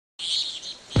Welcome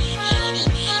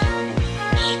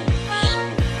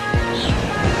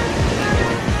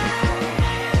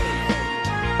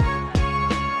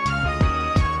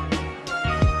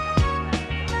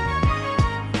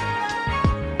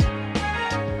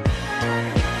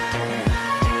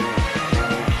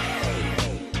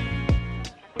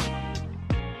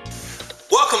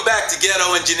back to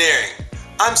Ghetto Engineering.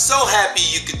 I'm so happy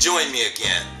you could join me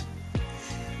again.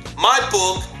 My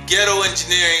book, Ghetto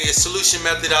Engineering: A Solution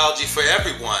Methodology for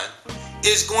Everyone,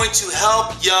 is going to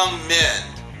help young men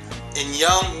and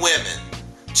young women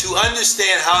to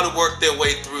understand how to work their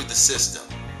way through the system.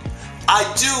 I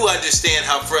do understand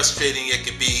how frustrating it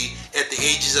could be at the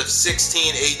ages of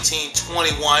 16, 18,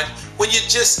 21 when you're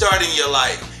just starting your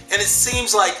life and it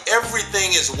seems like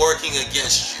everything is working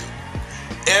against you.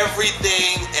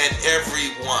 Everything and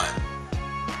everyone.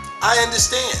 I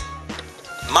understand.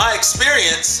 My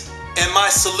experience and my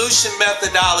solution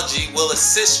methodology will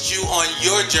assist you on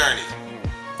your journey.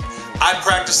 I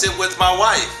practice it with my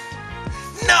wife.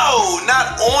 No,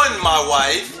 not on my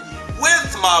wife,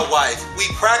 with my wife. We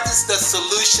practice the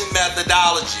solution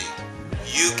methodology.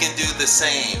 You can do the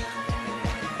same.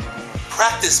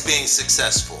 Practice being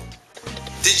successful.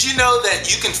 Did you know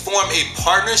that you can form a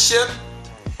partnership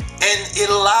and it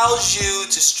allows you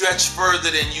to stretch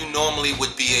further than you normally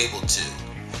would be able to?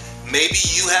 Maybe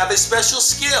you have a special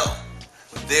skill.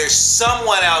 There's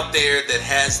someone out there that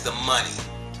has the money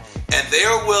and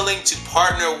they're willing to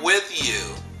partner with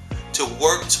you to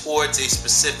work towards a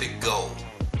specific goal.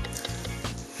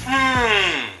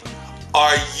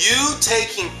 Are you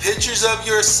taking pictures of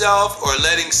yourself or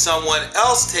letting someone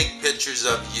else take pictures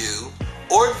of you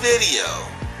or video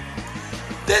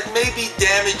that may be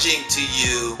damaging to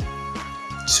you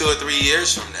 2 or 3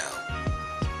 years from now?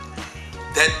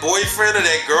 That boyfriend or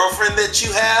that girlfriend that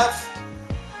you have,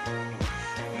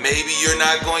 maybe you're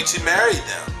not going to marry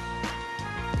them.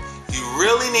 You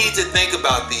really need to think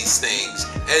about these things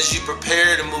as you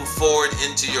prepare to move forward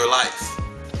into your life.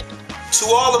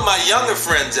 To all of my younger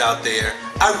friends out there,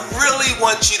 I really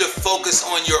want you to focus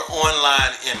on your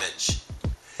online image.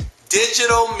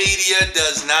 Digital media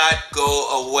does not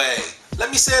go away. Let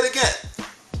me say it again.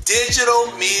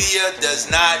 Digital media does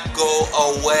not go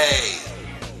away.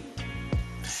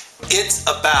 It's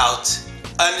about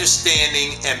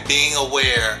understanding and being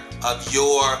aware of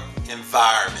your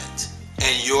environment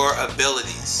and your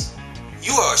abilities.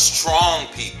 You are strong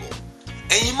people,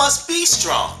 and you must be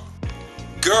strong.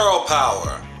 Girl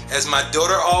power. As my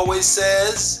daughter always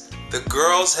says, the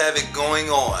girls have it going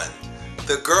on.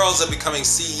 The girls are becoming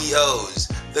CEOs.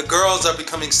 The girls are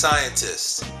becoming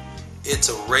scientists. It's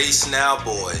a race now,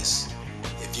 boys.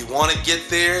 If you want to get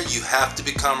there, you have to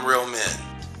become real men.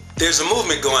 There's a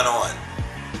movement going on,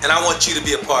 and I want you to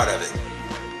be a part of it.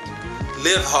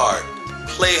 Live hard,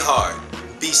 play hard,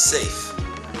 be safe.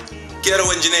 Ghetto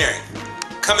Engineering,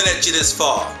 coming at you this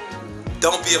fall.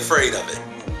 Don't be afraid of it.